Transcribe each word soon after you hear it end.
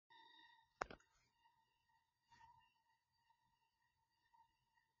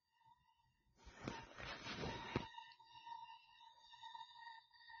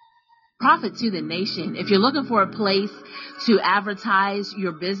Profit to the nation. If you're looking for a place to advertise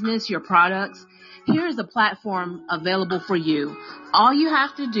your business, your products, here is a platform available for you. All you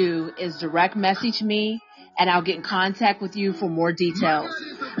have to do is direct message me and I'll get in contact with you for more details.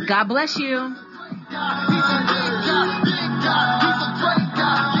 God bless you.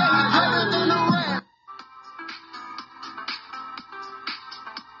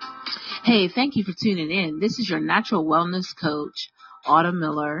 Hey, thank you for tuning in. This is your natural wellness coach, Autumn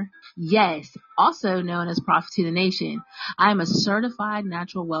Miller. Yes, also known as Prophet to the Nation. I am a certified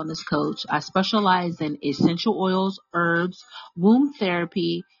natural wellness coach. I specialize in essential oils, herbs, womb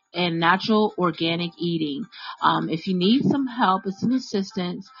therapy, and natural organic eating. If you need some help and some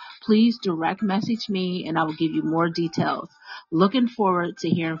assistance, please direct message me and I will give you more details. Looking forward to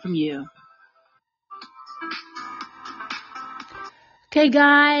hearing from you. Okay,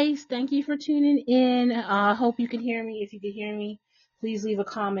 guys, thank you for tuning in. I hope you can hear me. If you can hear me, please leave a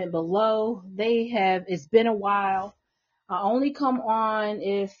comment below. It's been a while. I only come on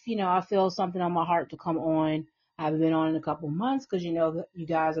if, I feel something on my heart to come on. I haven't been on in a couple of months because, you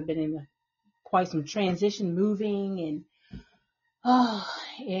guys have been in quite some transition, moving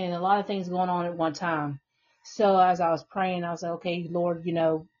and a lot of things going on at one time. So as I was praying, I was like, okay, Lord,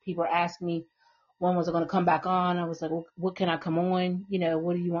 people are asking me, when was I going to come back on? I was like, well, what can I come on?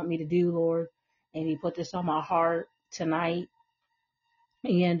 What do you want me to do, Lord? And he put this on my heart tonight.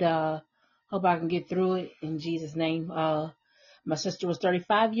 And hope I can get through it in Jesus' name. My sister was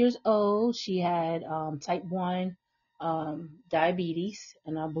 35 years old. She had type 1 diabetes.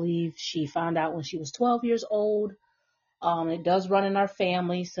 And I believe she found out when she was 12 years old. It does run in our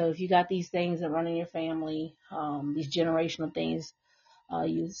family. So if you got these things that run in your family, these generational things,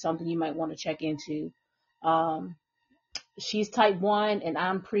 something you might want to check into. She's type 1 and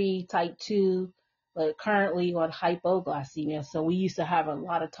I'm pre-type 2, but currently on hypoglycemia. So we used to have a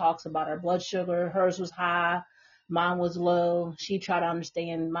lot of talks about our blood sugar. Hers was high, mine was low. She tried to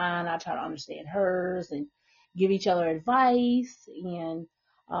understand mine, I tried to understand hers, and give each other advice and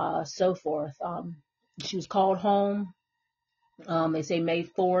so forth. She was called home. They say May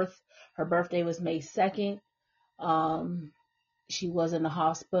 4th. Her birthday was May 2nd. She was in the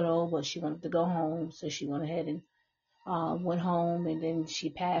hospital, but she wanted to go home. So she went ahead and went home, and then she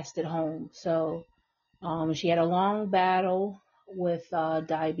passed at home. So she had a long battle with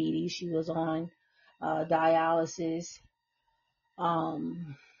diabetes. She was on dialysis.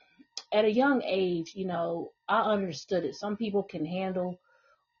 At a young age, I understood it. Some people can handle,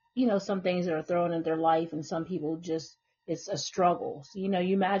 some things that are thrown in their life, and some people just, it's a struggle. So, you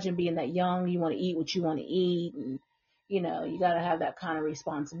imagine being that young, you want to eat what you want to eat, and, you got to have that kind of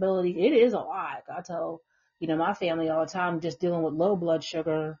responsibility. It is a lot. I tell, my family all the time, just dealing with low blood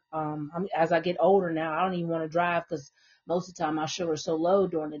sugar. As I get older now, I don't even want to drive because most of the time my sugar is so low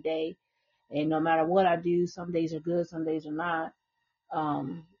during the day. And no matter what I do, some days are good, some days are not.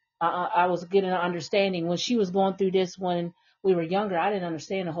 I was getting an understanding when she was going through this when we were younger. I didn't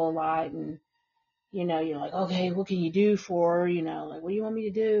understand a whole lot. And, you're like, okay, what can you do for her? Like, what do you want me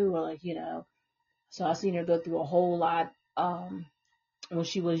to do? Or like, so I seen her go through a whole lot, when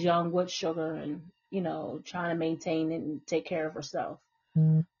she was young with sugar and, trying to maintain it and take care of herself.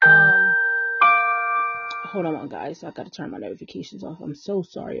 Hold on, guys. I got to turn my notifications off. I'm so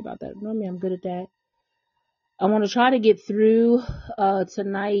sorry about that. Normally I'm good at that. I want to try to get through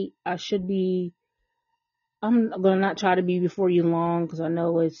tonight. I'm going to not try to be before you long because I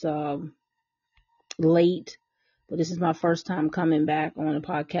know it's late, but this is my first time coming back on a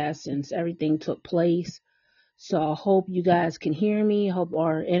podcast since everything took place. So I hope you guys can hear me. I hope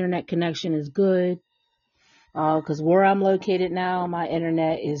our internet connection is good. Because where I'm located now, my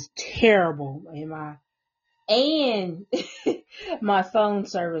internet is terrible. And my phone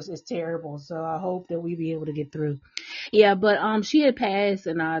service is terrible. So I hope that we be able to get through. Yeah, but she had passed,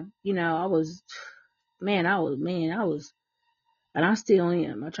 and I was, and I still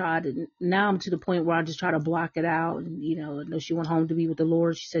am. I tried to, now I'm to the point where I just try to block it out. And, I know she went home to be with the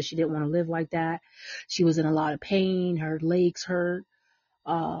Lord. She said she didn't want to live like that. She was in a lot of pain. Her legs hurt.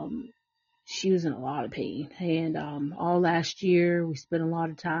 She was in a lot of pain. And all last year, we spent a lot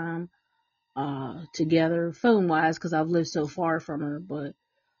of time together, phone-wise, because I've lived so far from her. But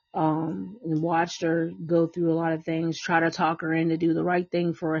and watched her go through a lot of things, try to talk her in to do the right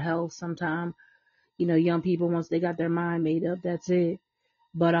thing for her health. Sometimes, young people, once they got their mind made up, that's it.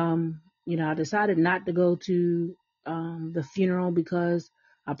 But, I decided not to go to the funeral because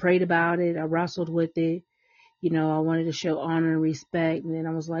I prayed about it. I wrestled with it. I wanted to show honor and respect. And then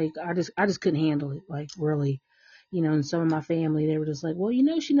I was like, I just couldn't handle it. Like, really, and some of my family, they were just like, well,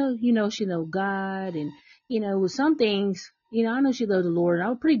 she know God. And, with some things, I know she loved the Lord. And I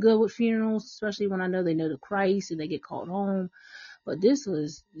was pretty good with funerals, especially when I know they know the Christ and they get called home. But this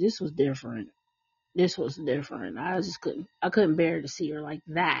was different. This was different. I couldn't bear to see her like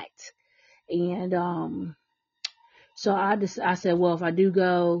that. And so I said, well, if I do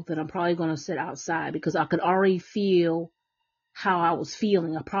go, then I'm probably going to sit outside because I could already feel how I was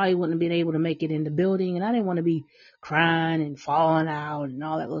feeling. I probably wouldn't have been able to make it in the building, and I didn't want to be crying and falling out and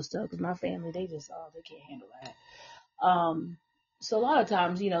all that little stuff because my family, they can't handle that. So a lot of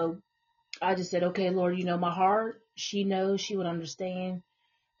times, I just said, okay, Lord, my heart, she knows, she would understand.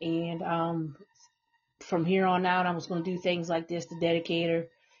 And, from here on out, I was going to do things like this to dedicate her,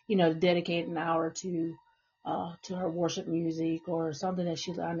 to dedicate an hour to her worship music or something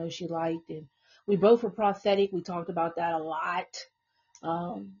that I know she liked. And we both were prophetic. We talked about that a lot.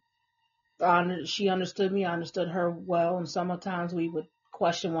 She understood me. I understood her well. And sometimes we would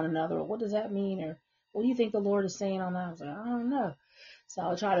question one another. What does that mean? Or what do you think the Lord is saying on that? I was like, I don't know. So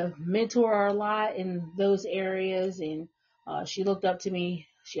I'll try to mentor her a lot in those areas. And she looked up to me.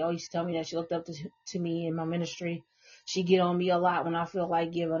 She always tell me that she looked up to me in my ministry. She get on me a lot when I feel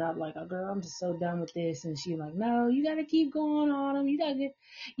like giving up. Like, oh, girl, I'm just so done with this. And she's like, no, you got to keep going on them. You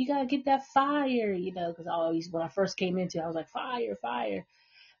got to get that fire, because when I first came into it, I was like, fire, fire.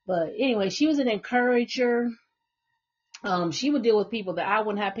 But anyway, she was an encourager. She would deal with people that I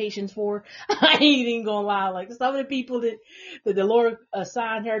wouldn't have patience for. I ain't even gonna lie. Like some of the people that the Lord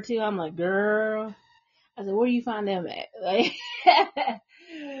assigned her to, I'm like, girl. I said, where do you find them at? Like,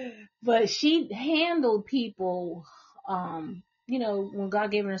 but she handled people. When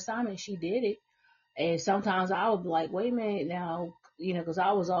God gave her an assignment, she did it. And sometimes I would be like, wait a minute now, because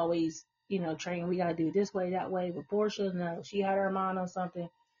I was always, trained. We gotta do it this way, that way. But Portia, no, she had her mind on something.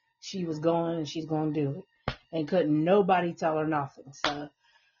 She was going, and she's gonna do it. And couldn't nobody tell her nothing. So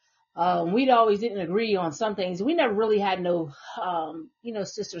we'd always didn't agree on some things. We never really had no,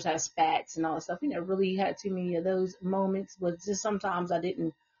 sisters had spats and all that stuff. We never really had too many of those moments. But just sometimes I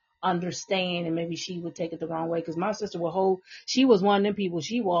didn't understand, and maybe she would take it the wrong way. Because my sister she was one of them people.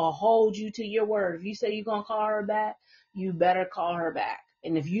 She will hold you to your word. If you say you're gonna call her back, you better call her back.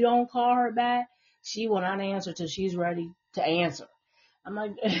 And if you don't call her back, she will not answer till she's ready to answer. I'm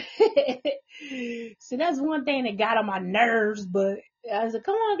like, so that's one thing that got on my nerves, but I said,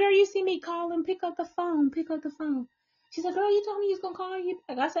 come on, girl, you see me calling, pick up the phone. She said, girl, you told me you was going to call you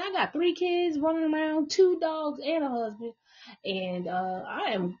back. I said, I got 3 kids running around, 2 dogs and a husband. And,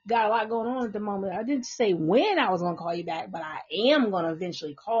 I got a lot going on at the moment. I didn't say when I was going to call you back, but I am going to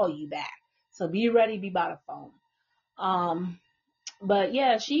eventually call you back. So be ready, be by the phone. But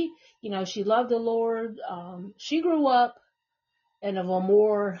yeah, she loved the Lord. She grew up and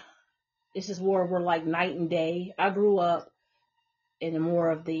this is where we're like night and day. I grew up in more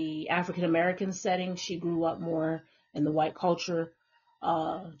of the African American setting. She grew up more in the white culture,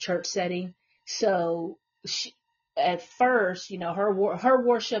 church setting. So at first, her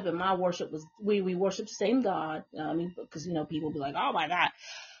worship and my worship was, we worship the same God. Because, people be like, oh my God,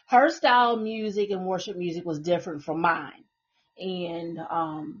 her style of music and worship music was different from mine. And,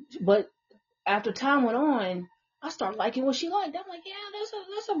 but after time went on, I started liking what she liked. I'm like, yeah,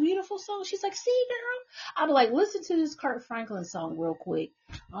 that's a beautiful song. She's like, see, girl. I'd be like, listen to this Kirk Franklin song real quick.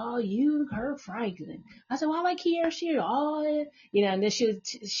 Oh, you, Kirk Franklin. I said, well, I like Kiara Shear. Oh, and then she would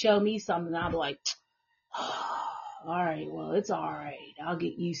show me something. And I'd be like, oh, all right, well, it's all right. I'll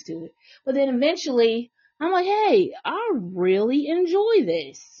get used to it. But then eventually, I'm like, hey, I really enjoy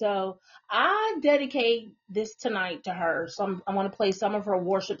this. So I dedicate this tonight to her. I want to play some of her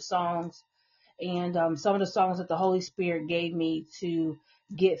worship songs. And some of the songs that the Holy Spirit gave me to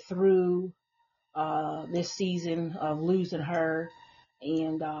get through this season of losing her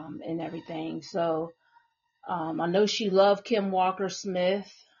and everything. So I know she loved Kim Walker Smith,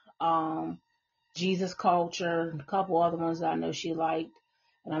 Jesus Culture, a couple other ones that I know she liked.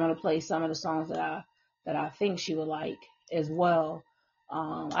 And I'm going to play some of the songs that I think she would like as well.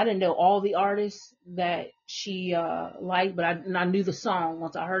 I didn't know all the artists that she liked, but I knew the song.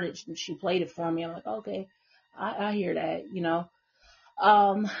 Once I heard it, she played it for me. I'm like, okay, I hear that,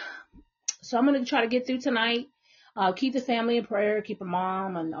 So I'm going to try to get through tonight. Keep the family in prayer. Keep her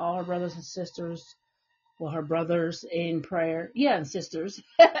mom and all her brothers and sisters. Well, her brothers in prayer. Yeah, and sisters.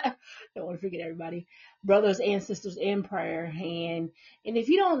 Don't want to forget everybody. Brothers and sisters in prayer. And if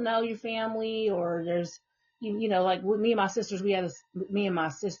you don't know your family, or there's, like with me and my sisters, me and my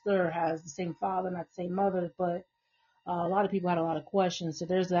sister has the same father, not the same mother, but a lot of people had a lot of questions. So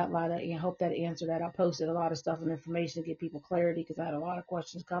there's that lot. I hope that answered that. I posted a lot of stuff and information to give people clarity, because I had a lot of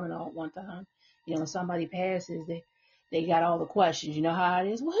questions coming all at one time. When somebody passes, they got all the questions. You know how it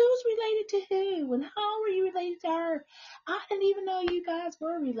is. Well, who's related to who? And how are you related to her? I didn't even know you guys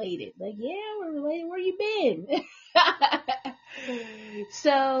were related. Like, yeah, we're related. Where you been?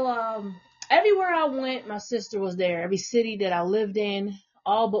 So, everywhere I went, my sister was there. Every city that I lived in,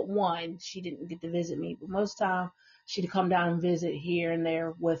 all but one, she didn't get to visit me. But most time, she'd come down and visit here and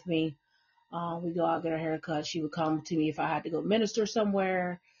there with me. We go out, get her haircut. She would come to me if I had to go minister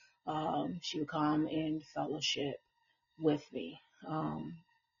somewhere. She would come and fellowship with me.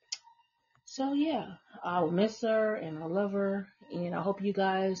 So yeah, I will miss her and I love her. And I hope you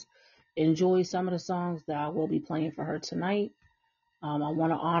guys enjoy some of the songs that I will be playing for her tonight. I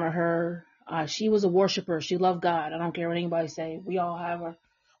want to honor her. She was a worshiper. She loved God. I don't care what anybody say. We all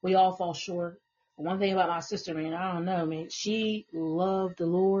fall short. But one thing about my sister, man, I don't know, man. She loved the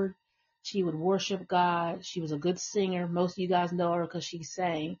Lord. She would worship God. She was a good singer. Most of you guys know her because she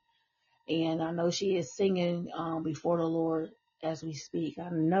sang. And I know she is singing before the Lord as we speak. I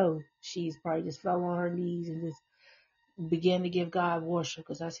know she's probably just fell on her knees and just began to give God worship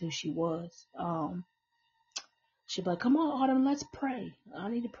because that's who she was. She'd be like, come on, Autumn, let's pray. I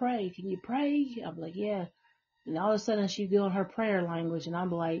need to pray. Can you pray? I'm like, yeah. And all of a sudden she'd be on her prayer language. And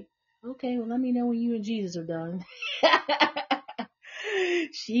I'm like, okay, well, let me know when you and Jesus are done.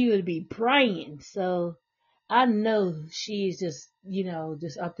 She would be praying. So I know she's just,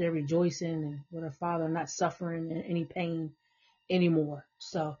 just up there rejoicing and with her Father, not suffering any pain anymore.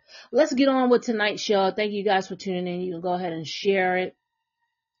 So let's get on with tonight's show. Thank you guys for tuning in. You can go ahead and share it.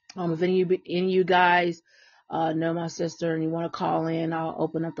 If any of you guys know my sister and you want to call in, I'll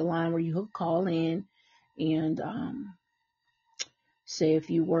open up the line where you can call in and say a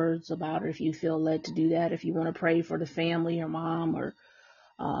few words about her if you feel led to do that. If you want to pray for the family or mom or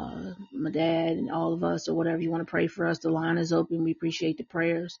my dad and all of us or whatever you want to pray for us, the line is open. We appreciate the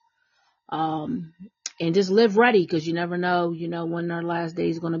prayers. And just live ready because you never know, when our last day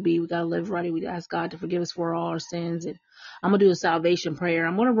is going to be. We got to live ready. We ask God to forgive us for all our sins. And I'm going to do a salvation prayer.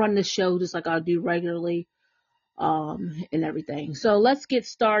 I'm going to run this show just like I do regularly and everything. So let's get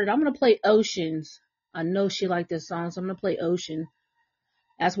started. I'm going to play Oceans. I know she liked this song, so I'm going to play Ocean.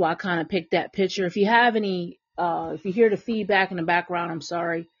 That's why I kind of picked that picture. If you have any, if you hear the feedback in the background, I'm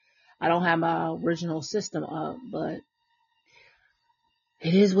sorry. I don't have my original system up, but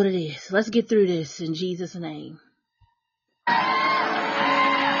it is what it is. Let's get through this in Jesus' name.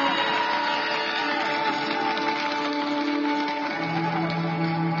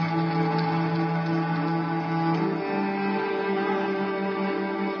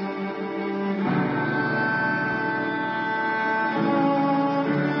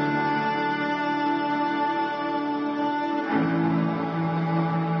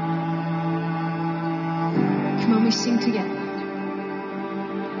 Come on, we sing together.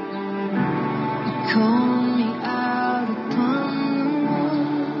 Call me out upon the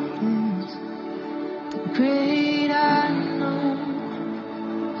waters, the great unknown,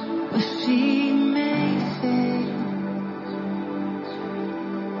 where feet may fail,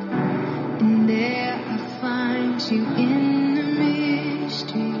 and there I find you in the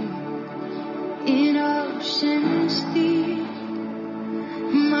mystery, in oceans deep.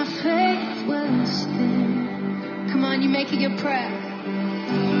 My faith will stand. Come on, you make it your prayer.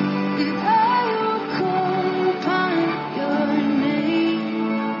 And I will call upon your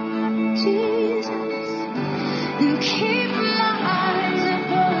name, Jesus, and keep my eyes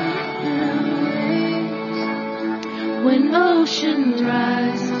above the waves. When oceans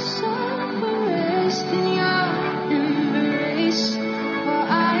rise, my soul will rest in your embrace, for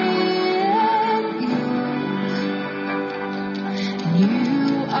I am yours, and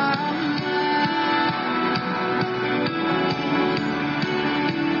you are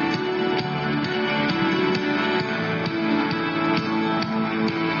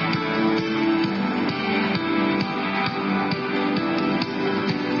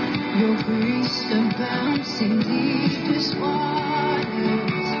your grace abounds in deepest waters.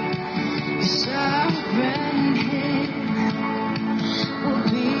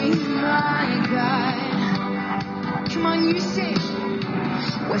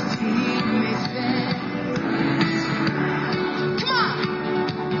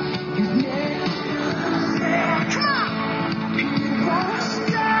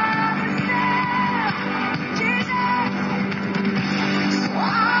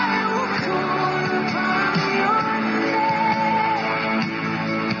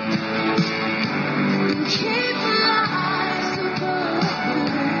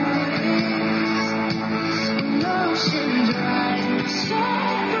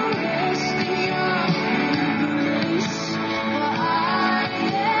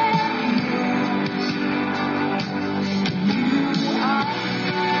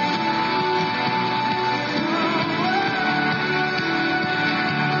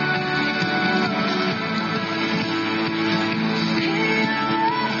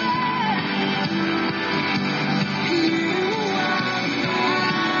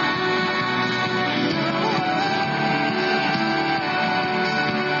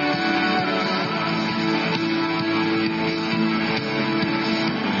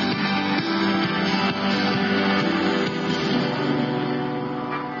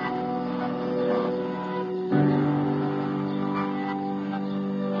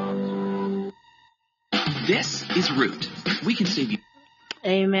 is Root. We can save you.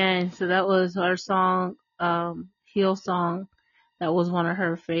 Amen. So that was our song, Heal Song. That was one of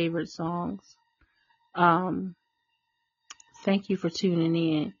her favorite songs. Thank you for tuning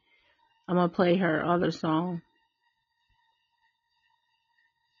in. I'm going to play her other song.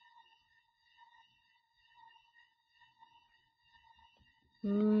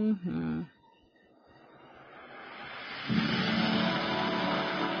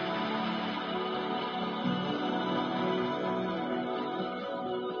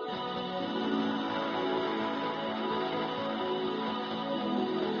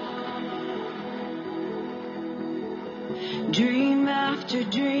 Dream after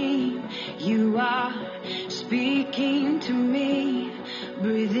dream, you are speaking to me,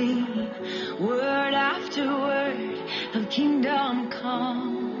 breathing word after word of kingdom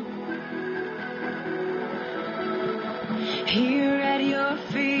come. Here at your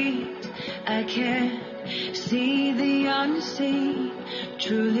feet, I can see the unseen.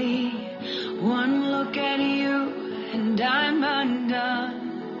 Truly, one look at you and I'm undone.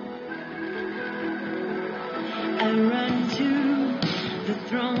 I run to the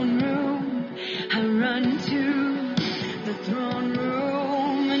throne room. I run to the throne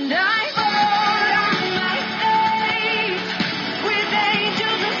room, and I fall on my face with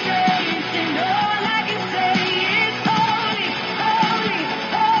angels and saints, and all I can say is holy, holy,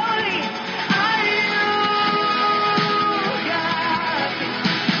 holy are you, God.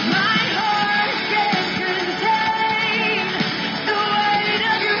 My heart can't contain the weight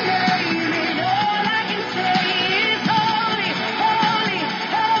of your name, and all I can say is holy, holy,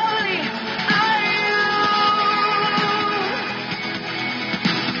 holy are you.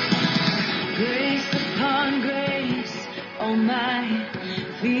 Grace upon grace, all my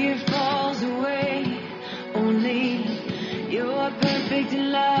fear falls away. Only your perfect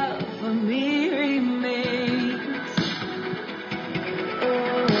love for me remains.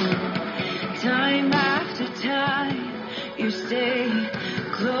 Oh, time after time, you stay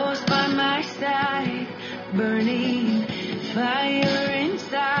close by my side, burning fire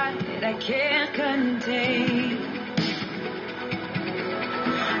inside I can't contain.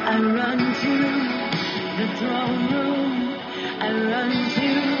 I run to the throne room. I run to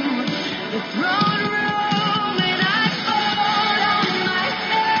the throne room, and I fall on my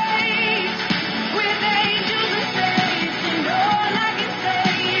face with angels and saints, and all I can say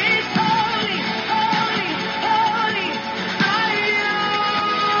is holy, holy, holy are you,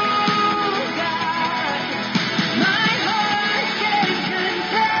 God. My heart can't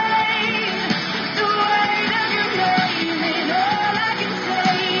contain the weight of your name, and all I can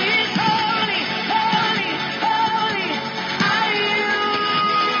say is holy, holy, holy are you.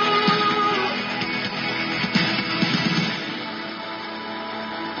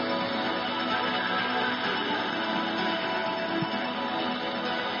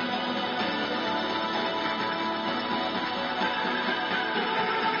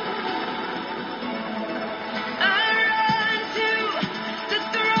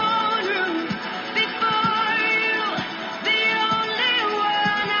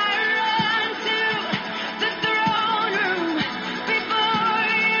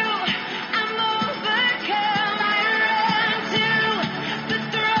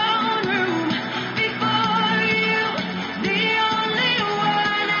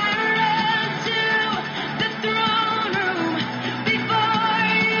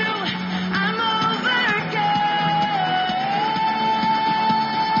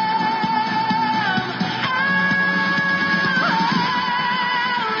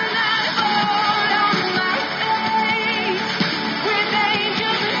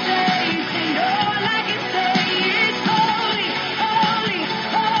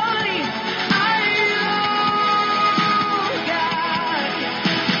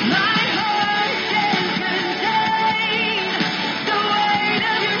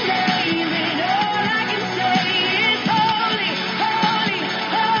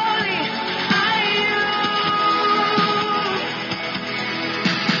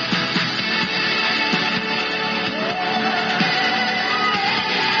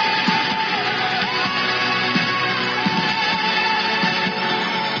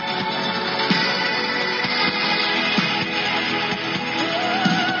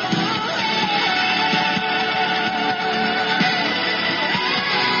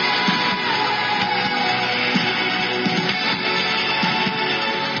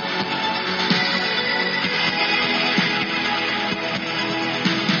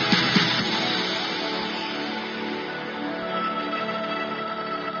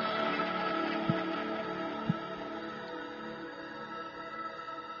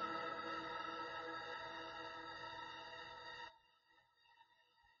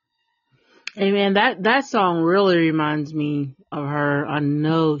 Hey man, that song really reminds me of her. I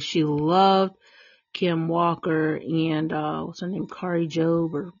know she loved Kim Walker and what's her name, Kari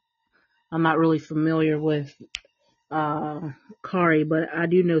Jobe, or I'm not really familiar with Kari, but I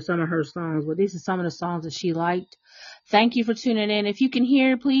do know some of her songs. But these are some of the songs that she liked. Thank you for tuning in. If you can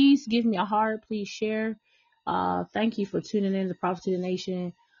hear, please give me a heart. Please share. Thank you for tuning in to Prophecy of the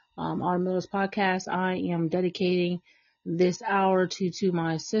Nation, Autumn Miller's podcast. I am dedicating this hour to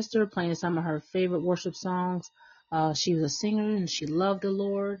my sister, playing some of her favorite worship songs. She was a singer and she loved the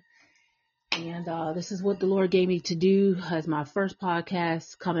Lord. And this is what the Lord gave me to do as my first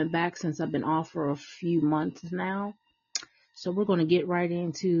podcast coming back since I've been off for a few months now. So we're going to get right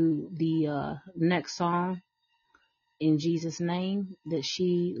into the next song, In Jesus' Name, that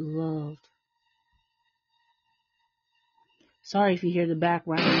she loved. Sorry if you hear the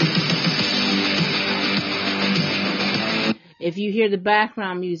background. If you hear the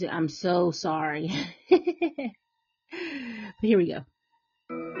background music, I'm so sorry. But here we go.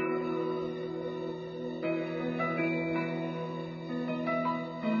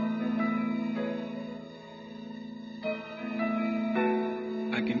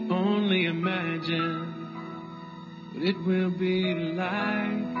 I can only imagine what it will be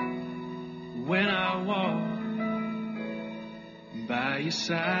like when I walk by your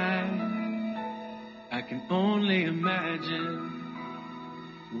side. I can only imagine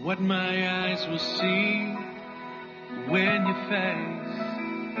what my eyes will see when your face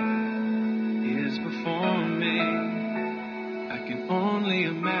is before me. I can only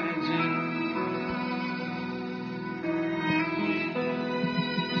imagine.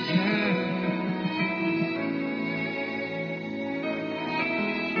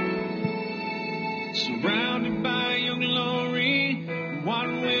 Surrounded by your glory, what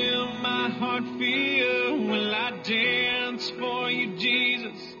will my heart feel? Will I dance for you,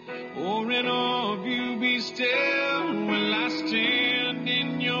 Jesus? Or in awe of you be still? Will I stand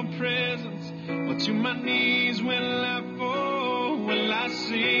in your presence? Or to my knees will I fall? Will I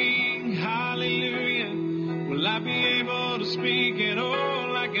sing hallelujah? Will I be able to speak at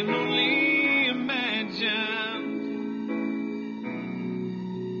all? I can only imagine.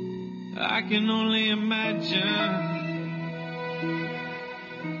 I can only imagine.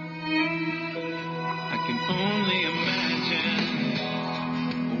 I can only imagine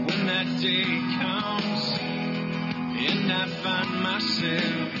when that day comes and I find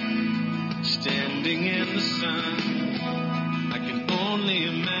myself standing in the sun. I can only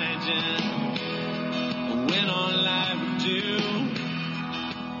imagine when all I would do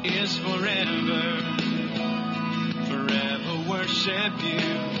is forever worship you.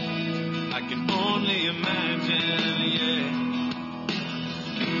 I can only imagine, yeah.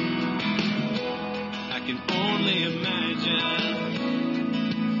 I can only imagine.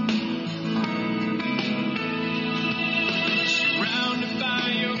 Surrounded by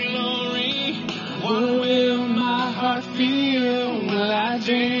your glory, what will my heart feel? Will I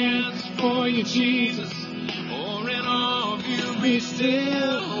dance for you, Jesus? Or in awe of you be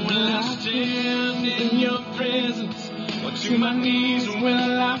still? Will I stand in your presence? Or to my knees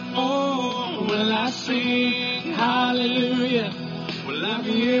will I fall? Will I sing hallelujah? Will I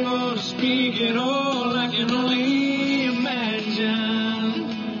be able to speak at all? I can only imagine.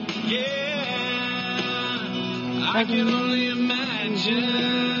 Yeah, I can only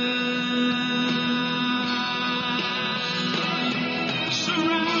imagine.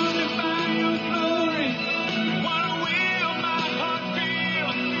 Surrounded by your glory, what will my heart feel?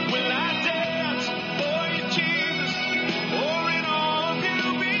 Will I dance for you, Jesus? Or in awe of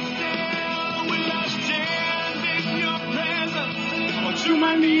you be still? Will I stand in your presence? Or to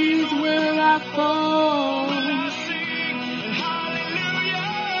my knees will I fall? Will I sing hallelujah?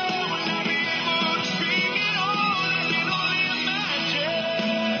 Will I be able to speak at all? I can only imagine.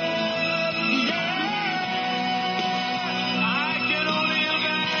 Yeah, I can only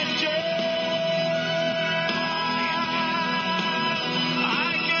imagine. I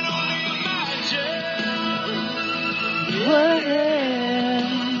can only imagine. Well,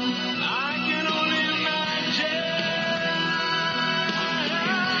 I can only imagine. I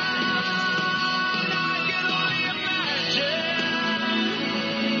can only imagine.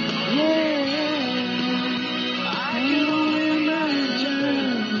 yeah. I can only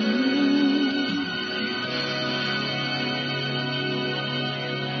imagine.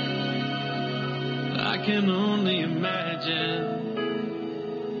 I can only imagine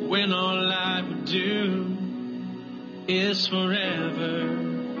when all I would do is forever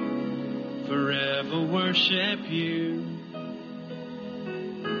worship you.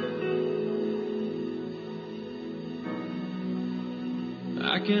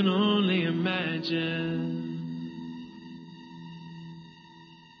 I can only imagine.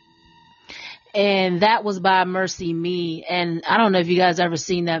 And that was by Mercy Me. And I don't know if you guys ever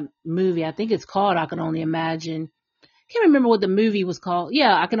seen that movie. I think it's called I Can Only Imagine. Can't remember what the movie was called.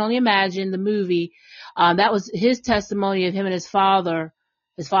 Yeah, I Can Only Imagine, the movie. That was his testimony of him and his father.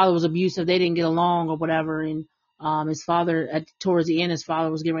 His father was abusive. They didn't get along or whatever. And his father, towards the end, his father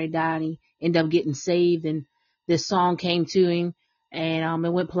was getting ready to die, and he ended up getting saved. And this song came to him, and it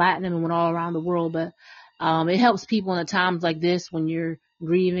went platinum and went all around the world. But it helps people in times like this when you're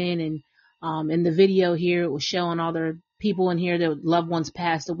grieving. And in the video here, it was showing all their people in here, their loved ones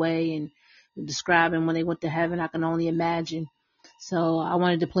passed away, and describing when they went to heaven. I can only imagine. So I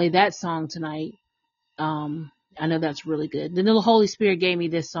wanted to play that song tonight. I know that's really good. Then the Holy Spirit gave me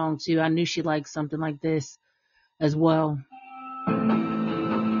this song too. I knew she liked something like this as well.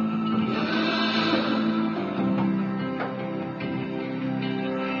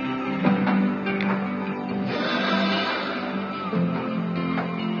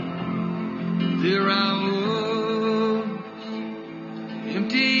 There I was,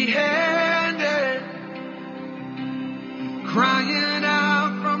 empty-handed, crying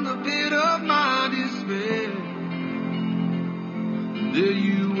out from the pit of my despair. There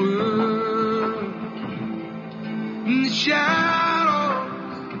you were, in the shadows,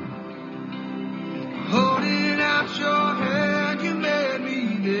 holding out your hand. You made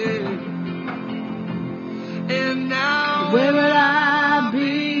me there. And now Where would I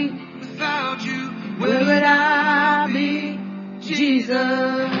be without you? Where would I be,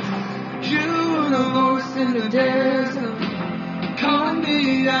 Jesus? You were the voice in the desert, calling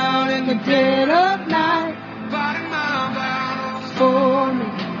me out in the Dead of night fighting my battles. for me.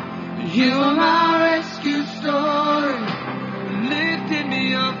 You are my rescue story, lifted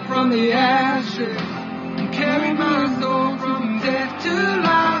me up from the ashes, and carried my soul from death to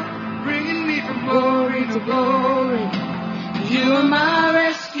life, bringing me from glory to glory. You are my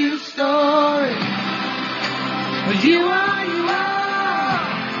rescue story. You are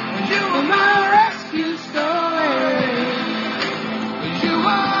my rescue story. You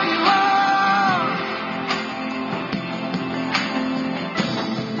are.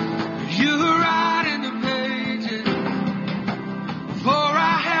 You were right in the pages before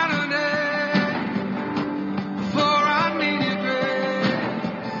I had a name, before I needed grace.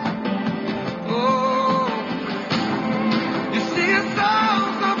 Oh, you see a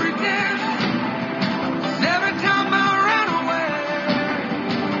songs of redemption. Every time I ran away,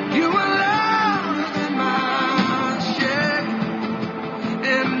 you were louder than my shame.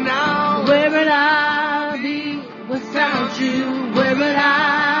 And now, Where would I be without you? Where would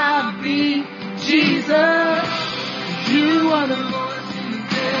I be, Jesus? You are the voice in the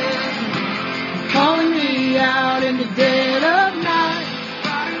desert, calling me out in the dead of night.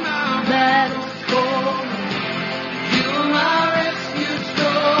 fighting my Battles for me. You are my rescue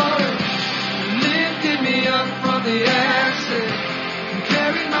story, lifted me up from the ashes, and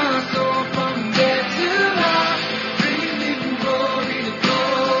carried my soul from death to life, bringing me from glory to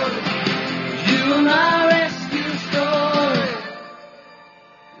glory. You are my rescue story,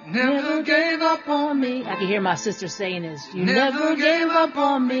 never gave up on me. I can hear my sister saying this. You never gave up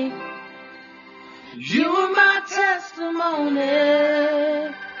on me. You are my testimony.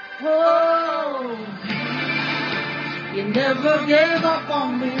 Oh, you never gave up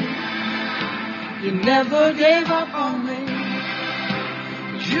on me. You never gave up on me.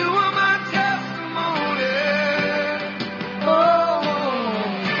 You are my testimony. Oh,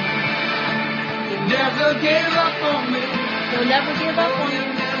 you never gave up on me. You'll never give up on me.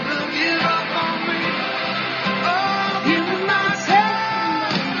 Never give up on me. Oh, You are my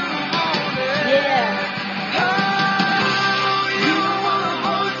testimony. Yeah. you were a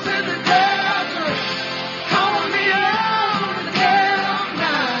voice in the desert, calling me out in the dead of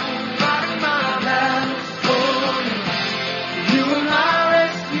night, fighting my battles for me. You were my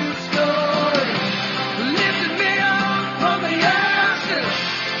rescue story, lifted me up from the ashes,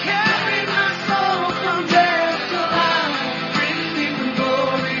 carried my soul from death to life, bringing me from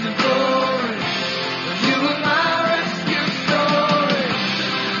glory to glory. You were my rescue story.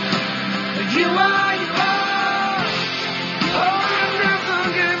 You are. Oh, you never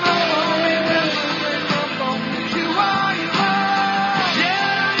gave up on me. Never gave up on me. You are.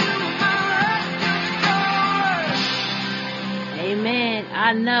 Yeah, you are my rescue story. Amen.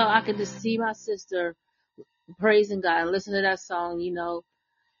 I know. I could just see my sister praising God and listen to that song. You know,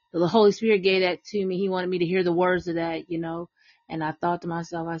 the Holy Spirit gave that to me. He wanted me to hear the words of that, you know. And I thought to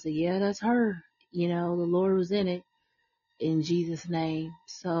myself, I said, yeah, that's her. You know, the Lord was in it in Jesus' name.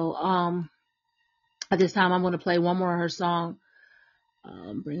 So, at this time, I'm going to play one more of her song.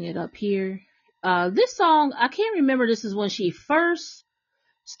 Bring it up here. This song, I can't remember. This is when she first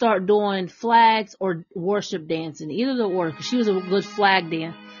started doing flags or worship dancing, either the or, because she was a good flag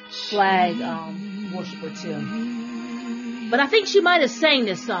worshiper too. But I think she might have sang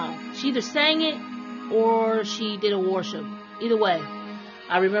this song. She either sang it or she did a worship. Either way,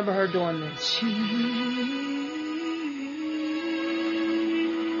 I remember her doing this.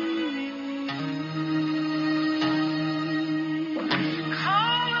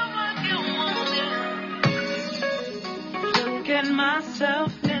 Look at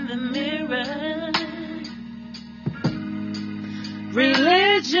myself in the mirror.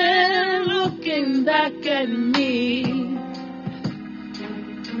 Religion looking back at me.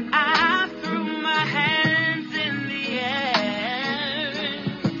 I threw my hands in the air,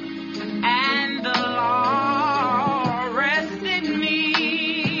 and the law rested me.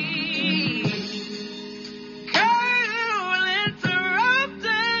 Girl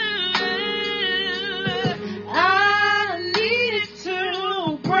interrupted. I needed to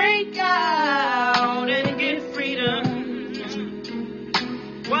break out and get freedom.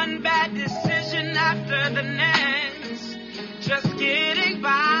 One bad decision after the next, just getting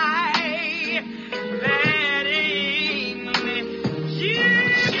by. Letting you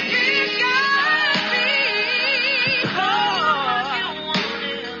got me.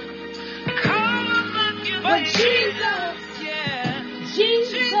 But Jesus, yeah.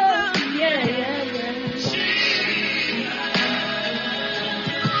 Jesus, yeah.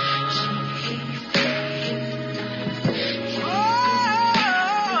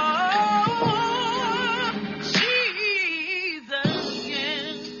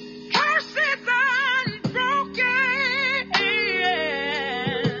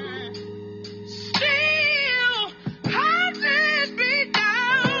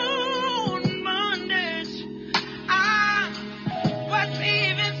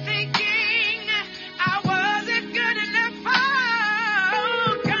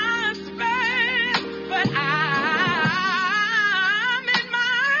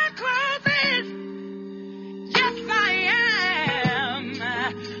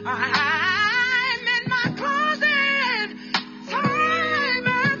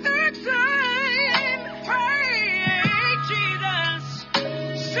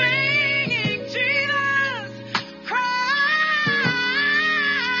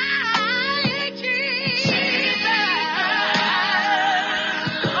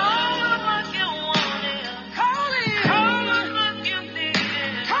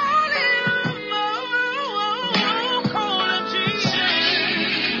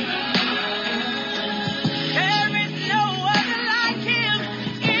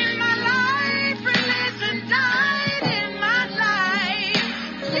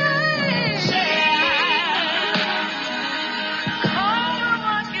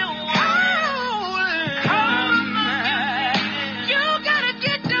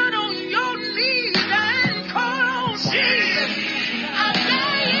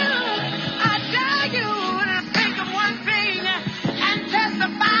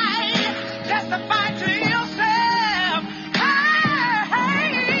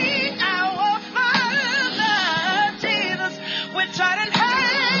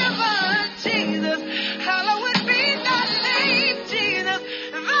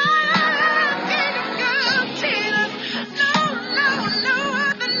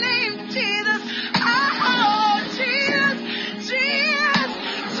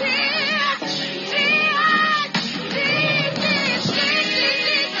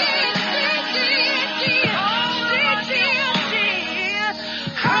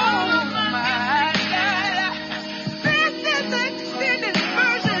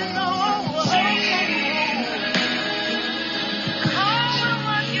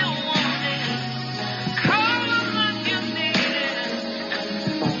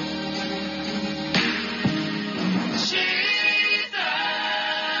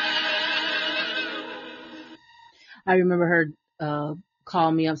 I remember her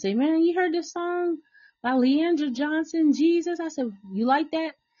call me up saying, "Man, you heard this song by Leandra Johnson, Jesus?" I said, "You like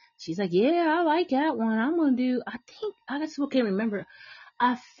that?" She's like, "Yeah, I like that one. I'm gonna do." I still can't remember.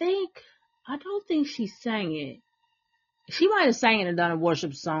 I don't think she sang it. She might have sang it and done a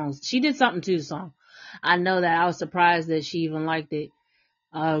worship songs. She did something to the song. I know that. I was surprised that she even liked it.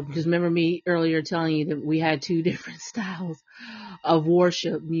 Because remember me earlier telling you that we had two different styles of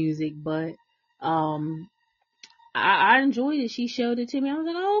worship music, but I enjoyed it. She showed it to me. I was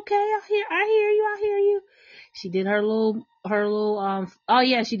like, oh, okay, I hear you. She did her little oh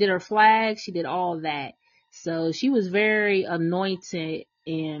yeah, she did her flag. She did all that. So she was very anointed,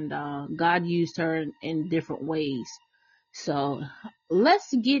 and God used her in different ways. So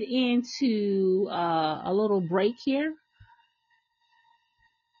let's get into a little break here.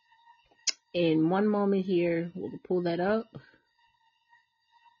 In one moment here, we'll pull that up.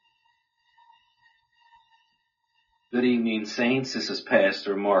 Good evening, saints. This is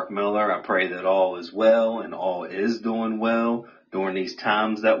Pastor Mark Miller. I pray that all is well and all is doing well during these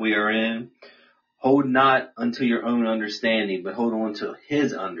times that we are in. Hold not unto your own understanding, but hold on to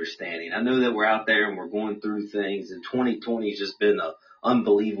his understanding. I know that we're out there and we're going through things, and 2020 has just been an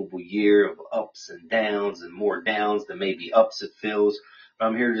unbelievable year of ups and downs, and more downs than maybe ups it feels. But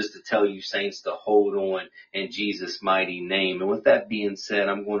I'm here just to tell you, saints, to hold on in Jesus' mighty name. And with that being said,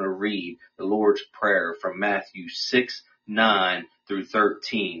 I'm going to read the Lord's Prayer from Matthew 6:9 through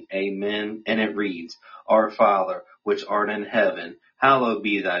 13. Amen. And it reads, Our Father, which art in heaven, hallowed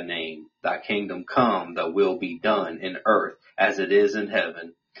be thy name. Thy kingdom come, thy will be done in earth as it is in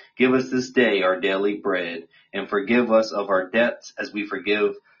heaven. Give us this day our daily bread, and forgive us of our debts as we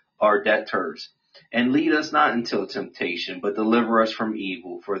forgive our debtors. And lead us not into temptation, but deliver us from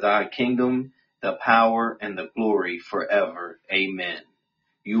evil. For thy kingdom, the power, and the glory forever. Amen.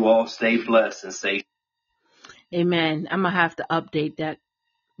 You all stay blessed and stay. Amen. I'm going to have to update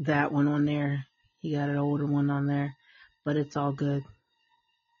that one on there. He got an older one on there, but it's all good.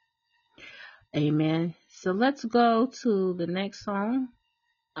 Amen. So let's go to the next song.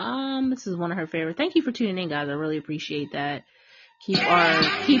 This is one of her favorites. Thank you for tuning in, guys. I really appreciate that. Keep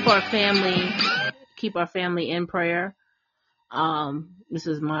our family in prayer. This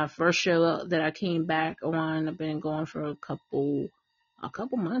is my first show that I came back on. I've been going for a couple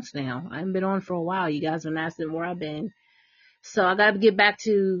months now. I haven't been on for a while. You guys have been asking where I've been. So I got to get back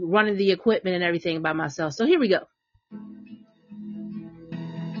to running the equipment and everything by myself. So here we go.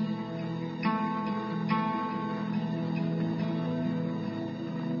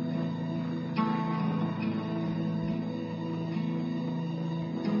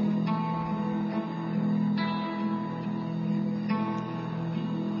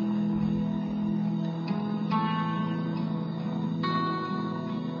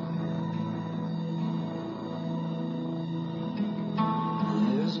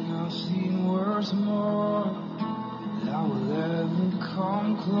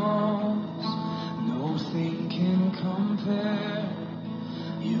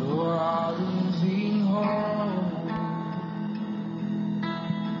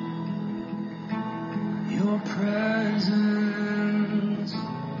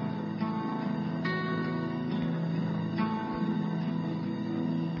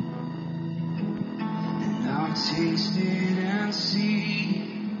 Tasted and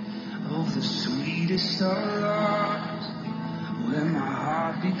see of the sweetest of loves, when my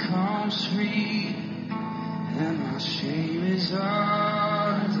heart becomes free and my shame is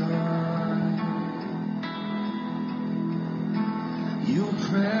undone. Your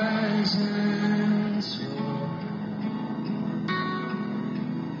presence, Lord.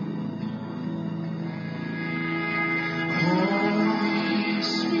 Holy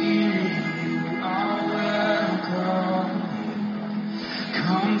Spirit, you are welcome.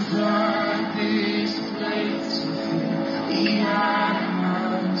 Come flood this place and fill the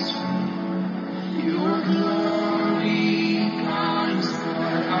atmosphere. Your glory guides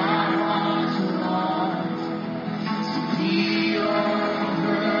what our hearts long to be your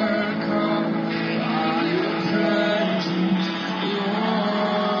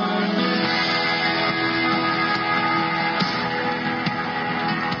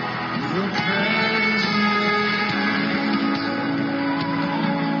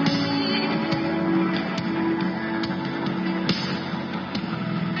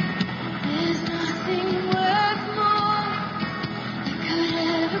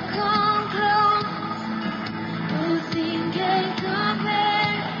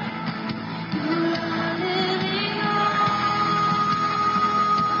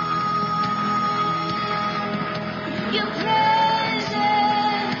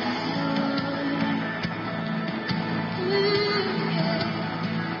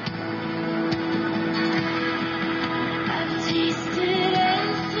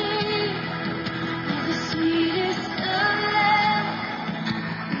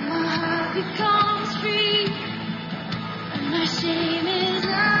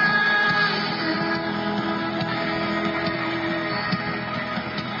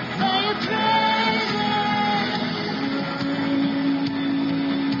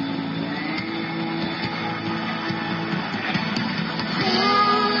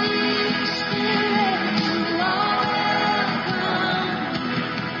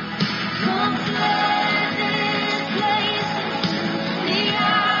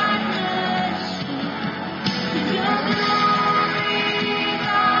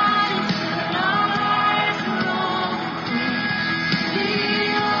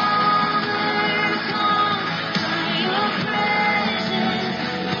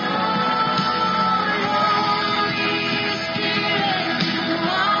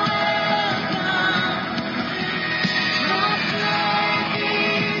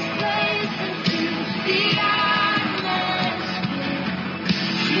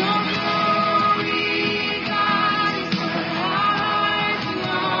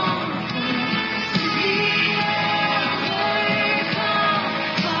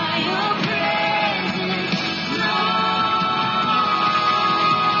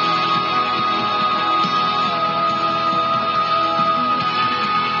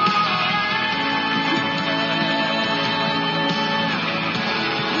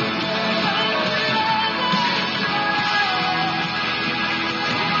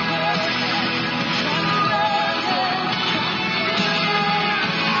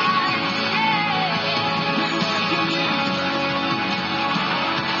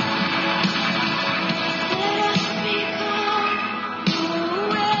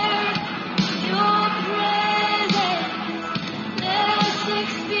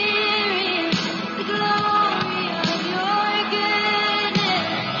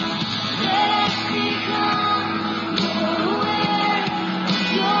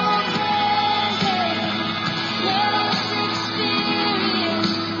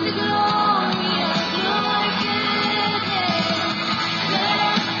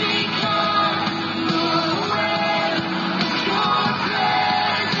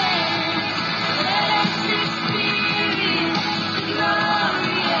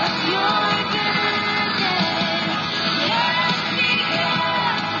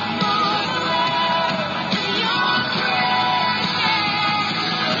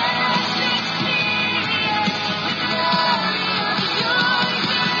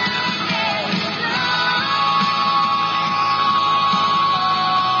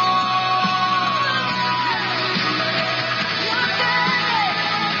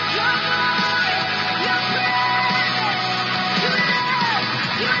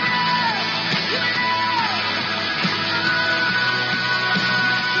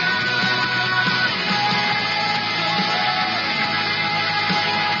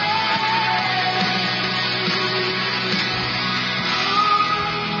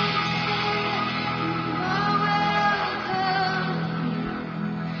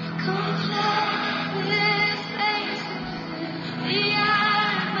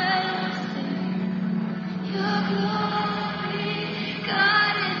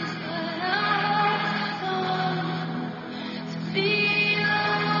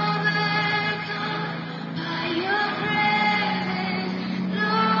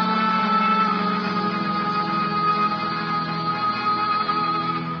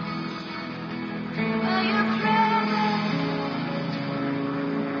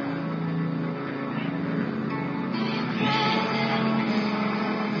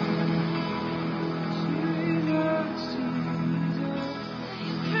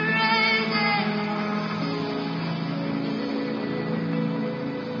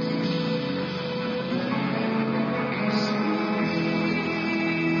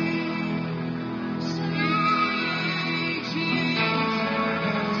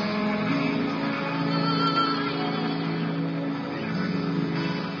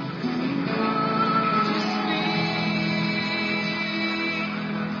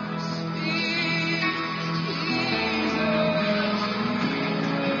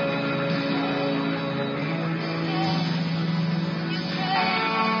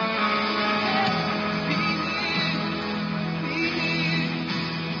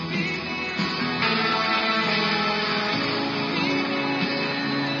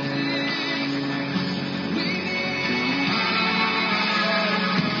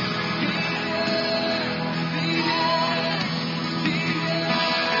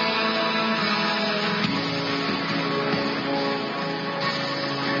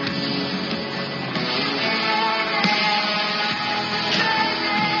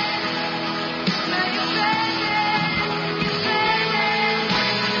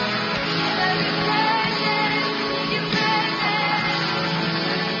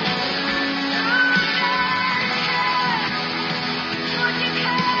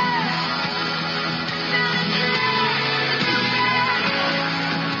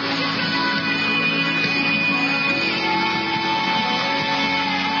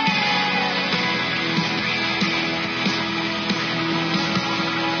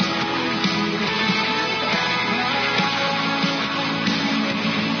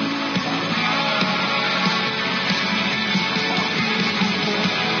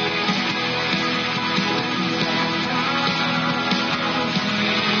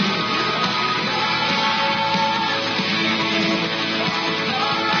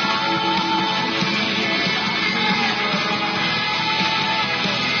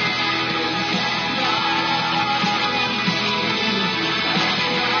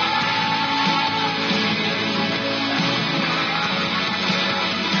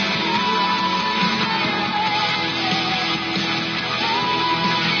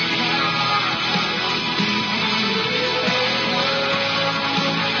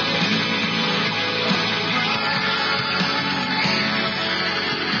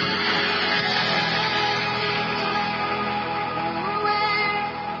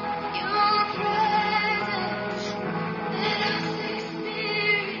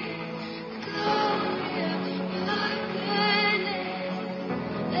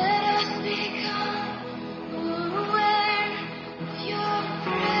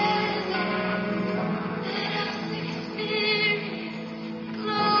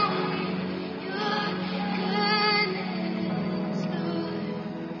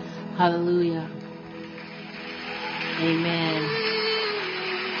Hallelujah. Amen.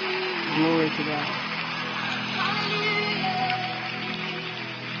 Glory to God.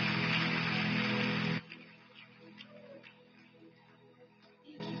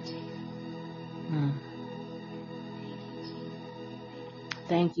 Mm.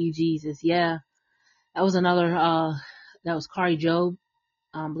 Thank you, Jesus. Yeah. That was another, that was Kari Jobe.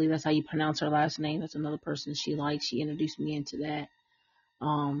 I believe that's how you pronounce her last name. That's another person she likes. She introduced me into that.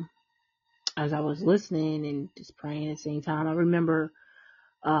 As I was listening and just praying at the same time, I remember,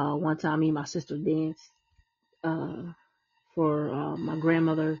 one time me and my sister danced, for, my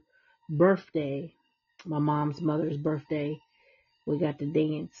grandmother's birthday, my mom's mother's birthday. We got to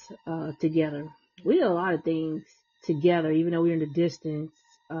dance, together. We did a lot of things together, even though we were in the distance.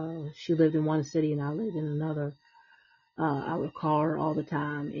 She lived in one city and I lived in another. I would call her all the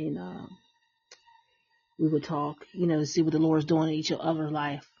time and, we would talk, to see what the Lord's doing in each other's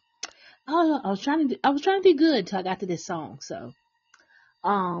life. I was trying to do good till I got to this song. So, I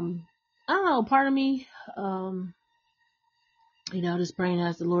don't know, part of me, just praying to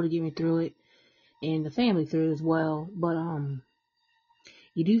ask the Lord to get me through it and the family through it as well. But,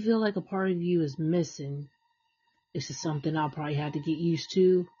 you do feel like a part of you is missing. This is something I'll probably have to get used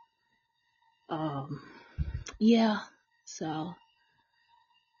to. Yeah. So,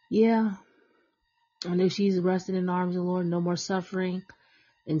 yeah. I know she's resting in the arms of the Lord, no more suffering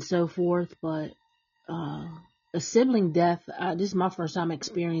and so forth. But, a sibling death, this is my first time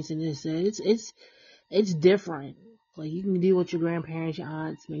experiencing this. It's different. Like you can deal with your grandparents, your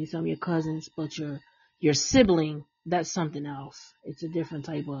aunts, maybe some of your cousins, but your sibling, that's something else. It's a different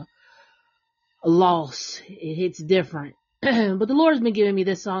type of loss. It hits different. But the Lord has been giving me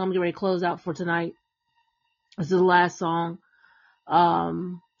this song. I'm getting ready to close out for tonight. This is the last song.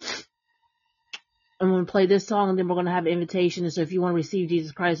 I'm going to play this song and then we're going to have an invitation. And so if you want to receive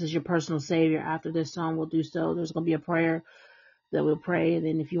Jesus Christ as your personal Savior after this song, we'll do so. There's going to be a prayer that we'll pray. And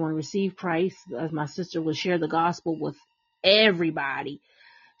then if you want to receive Christ, as my sister will share the gospel with everybody.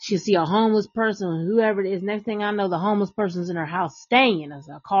 She'll see a homeless person, whoever it is. Next thing I know, the homeless person's in her house staying. I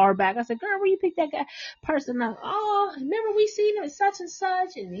call her back. I said, girl, where you pick that person up? Oh, remember we seen him at such and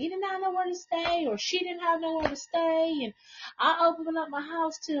such and he didn't have nowhere to stay or she didn't have nowhere to stay. And I opened up my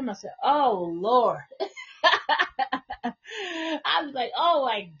house to him. I said, oh, Lord. I was like, oh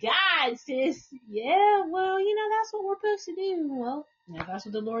my God, sis. Yeah, well, that's what we're supposed to do. Well, that's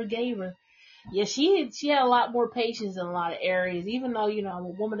what the Lord gave her. Yeah, she had a lot more patience in a lot of areas, even though, I'm a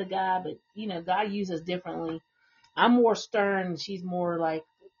woman of God, but, God uses us differently. I'm more stern. She's more like,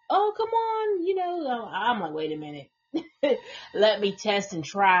 oh, come on, I'm like, wait a minute. Let me test and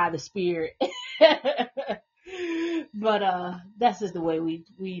try the spirit. But, that's just the way we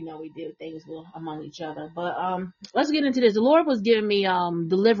do things among each other. But, let's get into this. The Lord was giving me,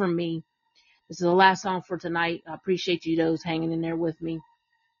 Deliver Me. This is the last song for tonight. I appreciate you those hanging in there with me.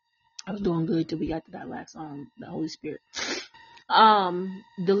 I was doing good till we got to that last song, the Holy Spirit.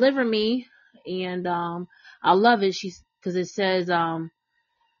 Deliver Me. And, I love it. Cause it says,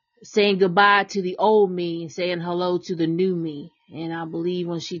 saying goodbye to the old me and saying hello to the new me. And I believe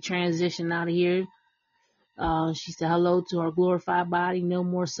when she transitioned out of here, she said hello to her glorified body. No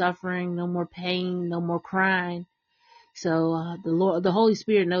more suffering, no more pain, no more crying. So, the Holy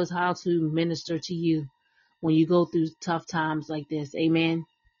Spirit knows how to minister to you when you go through tough times like this. Amen.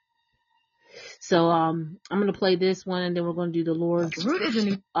 So, I'm going to play this one and then we're going to do the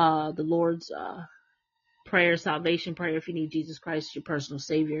Lord's prayer, salvation prayer. If you need Jesus Christ, your personal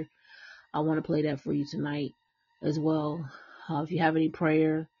Savior, I want to play that for you tonight as well. If you have any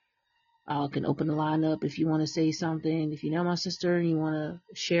prayer, I can open the line up. If you want to say something, if you know my sister and you want to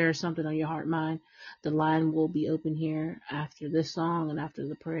share something on your heart and mind, the line will be open here after this song and after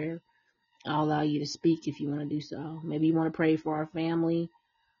the prayer. I'll allow you to speak if you want to do so. Maybe you want to pray for our family.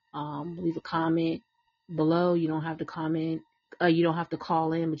 Leave a comment below. You don't have to comment. You don't have to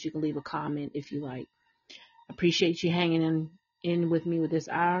call in, but you can leave a comment if you like. I appreciate you hanging in with me with this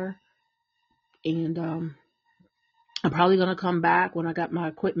hour. And, I'm probably going to come back when I got my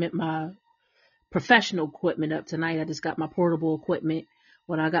equipment, my professional equipment up tonight. I just got my portable equipment.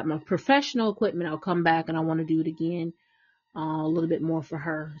 When I got my professional equipment, I'll come back and I want to do it again, a little bit more for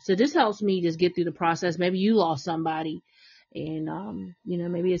her. So this helps me just get through the process. Maybe you lost somebody. And,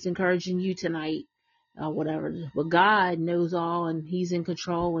 maybe it's encouraging you tonight, whatever. But God knows all and He's in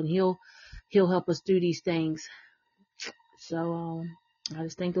control and He'll help us through these things. So, I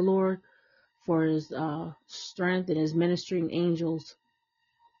just thank the Lord for His, strength and His ministering angels.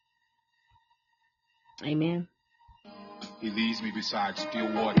 Amen. He leads me beside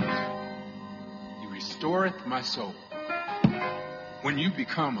still waters. He restoreth my soul. When you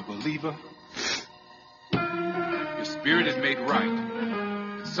become a believer, your spirit is made right.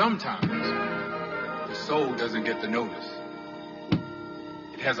 And sometimes the soul doesn't get the notice.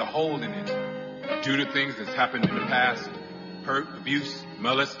 It has a hole in it due to things that's happened in the past, hurt, abuse,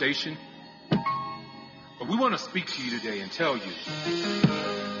 molestation. But we want to speak to you today and tell you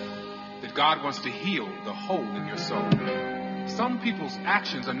that God wants to heal the hole in your soul. Some people's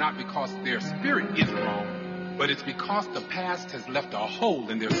actions are not because their spirit is wrong, but it's because the past has left a hole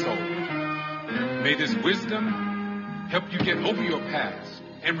in their soul. May this wisdom help you get over your past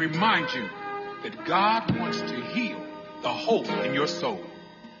and remind you that God wants to heal the hole in your soul.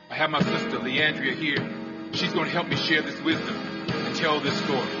 I have my sister Leandria here. She's going to help me share this wisdom and tell this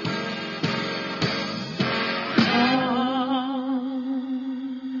story.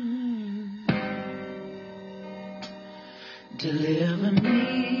 Deliver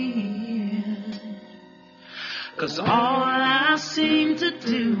me, 'cause all I seem to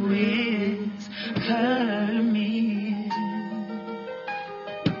do is hurt me,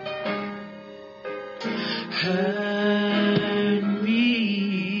 hurt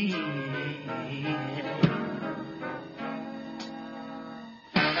me.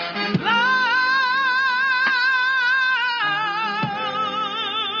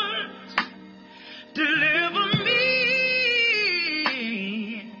 Lord, deliver me.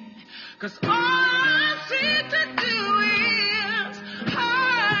 'Cause all I seem to do is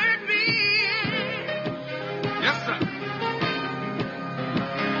hurt me. Yes, sir.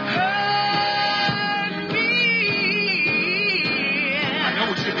 Hurt me. I know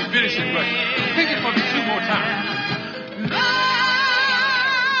we should be finishing, but sing it for me 2 more times. Lord,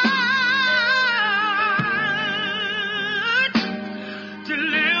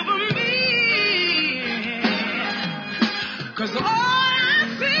 deliver me. 'Cause all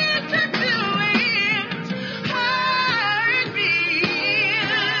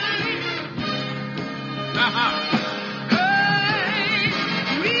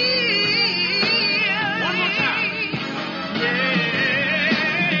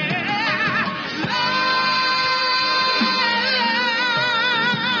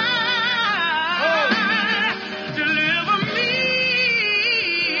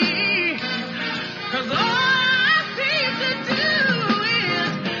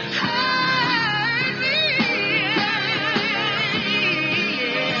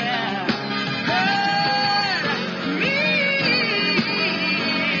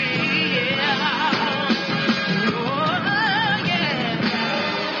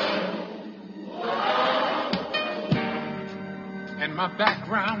my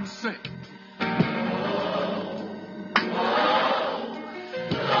background sing. Oh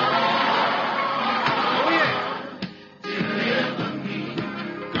yeah.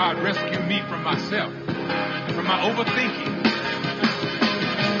 God rescue me from myself, from my overthinking.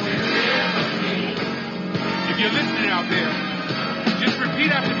 If you're listening out there, just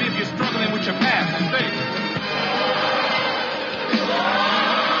repeat after me if you're struggling with your past and say,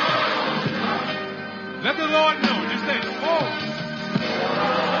 let the Lord know. Just say, oh.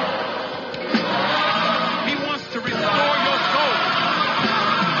 He wants to restore your soul.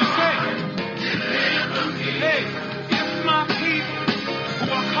 Just say, hey, if my people who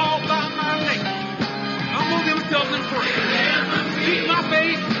are called by my name humble themselves and pray, seek my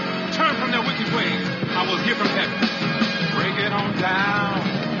face, turn from their wicked ways, I will hear from heaven. Break it on down.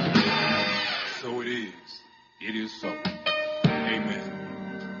 So it is. It is so. Amen.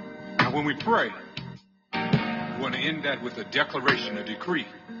 Now when we pray, we want to end that with a declaration, a decree.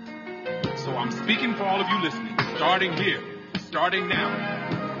 So I'm speaking for all of you listening, starting here, starting now.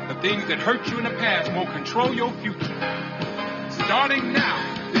 The things that hurt you in the past won't control your future. Starting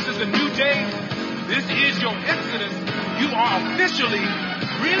now, this is a new day. This is your exodus. You are officially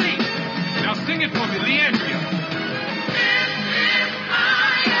released. Now sing it for me, Leandria.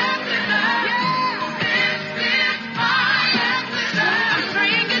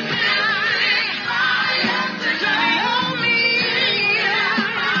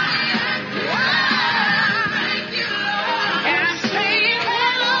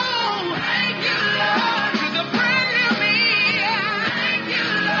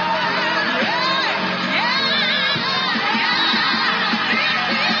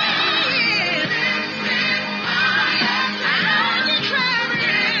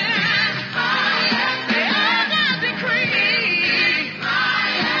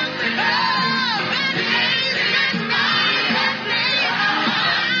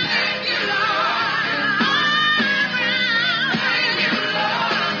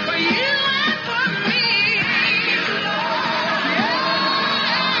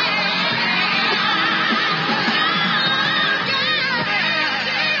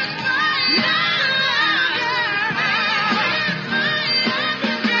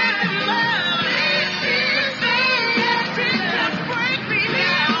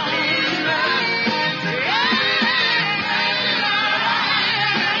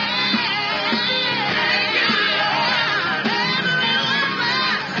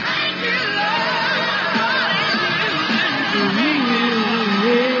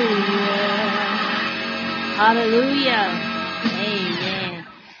 Hallelujah. Amen.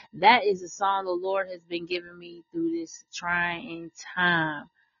 That is a song the Lord has been giving me through this trying time.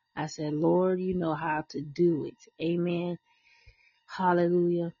 I said, Lord, you know how to do it. Amen.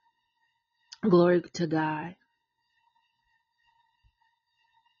 Hallelujah. Glory to God.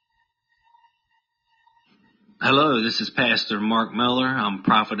 Hello, this is Pastor Mark Miller. I'm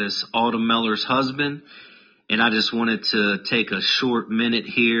Prophetess Autumn Miller's husband. And I just wanted to take a short minute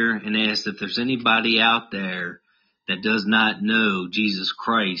here and ask if there's anybody out there that does not know Jesus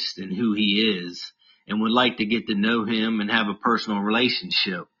Christ and who he is and would like to get to know him and have a personal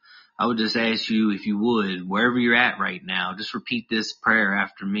relationship. I would just ask you, if you would, wherever you're at right now, just repeat this prayer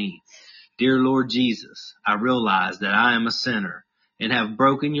after me. Dear Lord Jesus, I realize that I am a sinner and have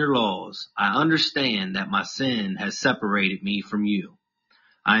broken your laws. I understand that my sin has separated me from you.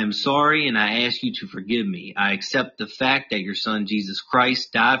 I am sorry and I ask you to forgive me. I accept the fact that your son Jesus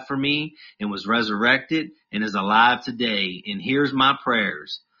Christ died for me and was resurrected and is alive today and hears my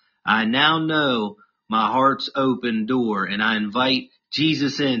prayers. I now know my heart's open door and I invite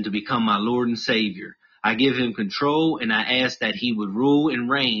Jesus in to become my Lord and Savior. I give him control and I ask that he would rule and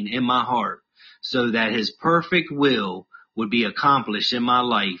reign in my heart so that his perfect will would be accomplished in my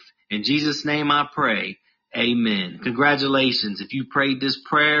life. In Jesus' name I pray. Amen. Congratulations. If you prayed this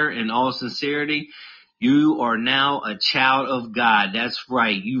prayer in all sincerity, you are now a child of God. That's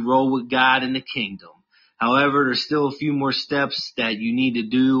right. You roll with God in the kingdom. However, there's still a few more steps that you need to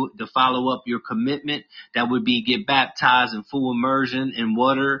do to follow up your commitment. That would be get baptized in full immersion in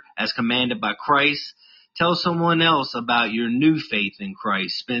water as commanded by Christ. Tell someone else about your new faith in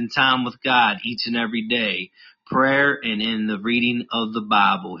Christ. Spend time with God each and every day. Prayer and in the reading of the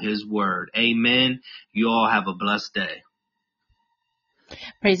Bible, his word. Amen. You all have a blessed day.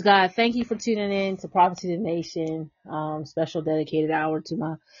 Praise God. Thank you for tuning in to Prophecy to the Nation. Special dedicated hour to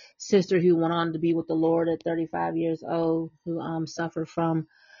my sister who went on to be with the Lord at 35 years old, who suffered from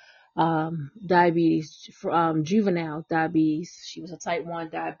diabetes, juvenile diabetes. She was a type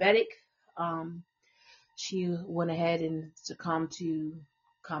 1 diabetic. She went ahead and succumbed to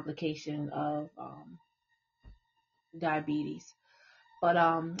complication of diabetes. But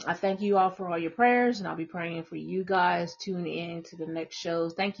I thank you all for all your prayers, and I'll be praying for you guys. Tune in to the next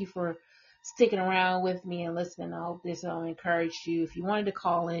shows. Thank you for sticking around with me and listening. I hope this encouraged you. If you wanted to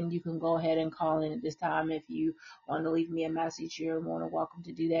call in, you can go ahead and call in at this time. If you want to leave me a message, you're more than welcome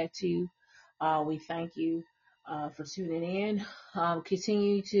to do that too. We thank you for tuning in.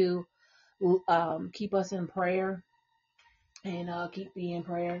 Continue to keep us in prayer and keep me in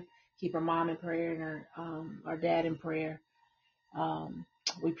prayer. Keep our mom in prayer and our dad in prayer.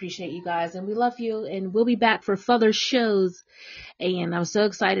 We appreciate you guys and we love you, and we'll be back for further shows. And I'm so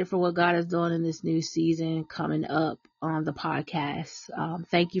excited for what God is doing in this new season coming up on the podcast.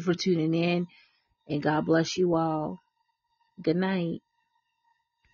 Thank you for tuning in, and God bless you all. Good night.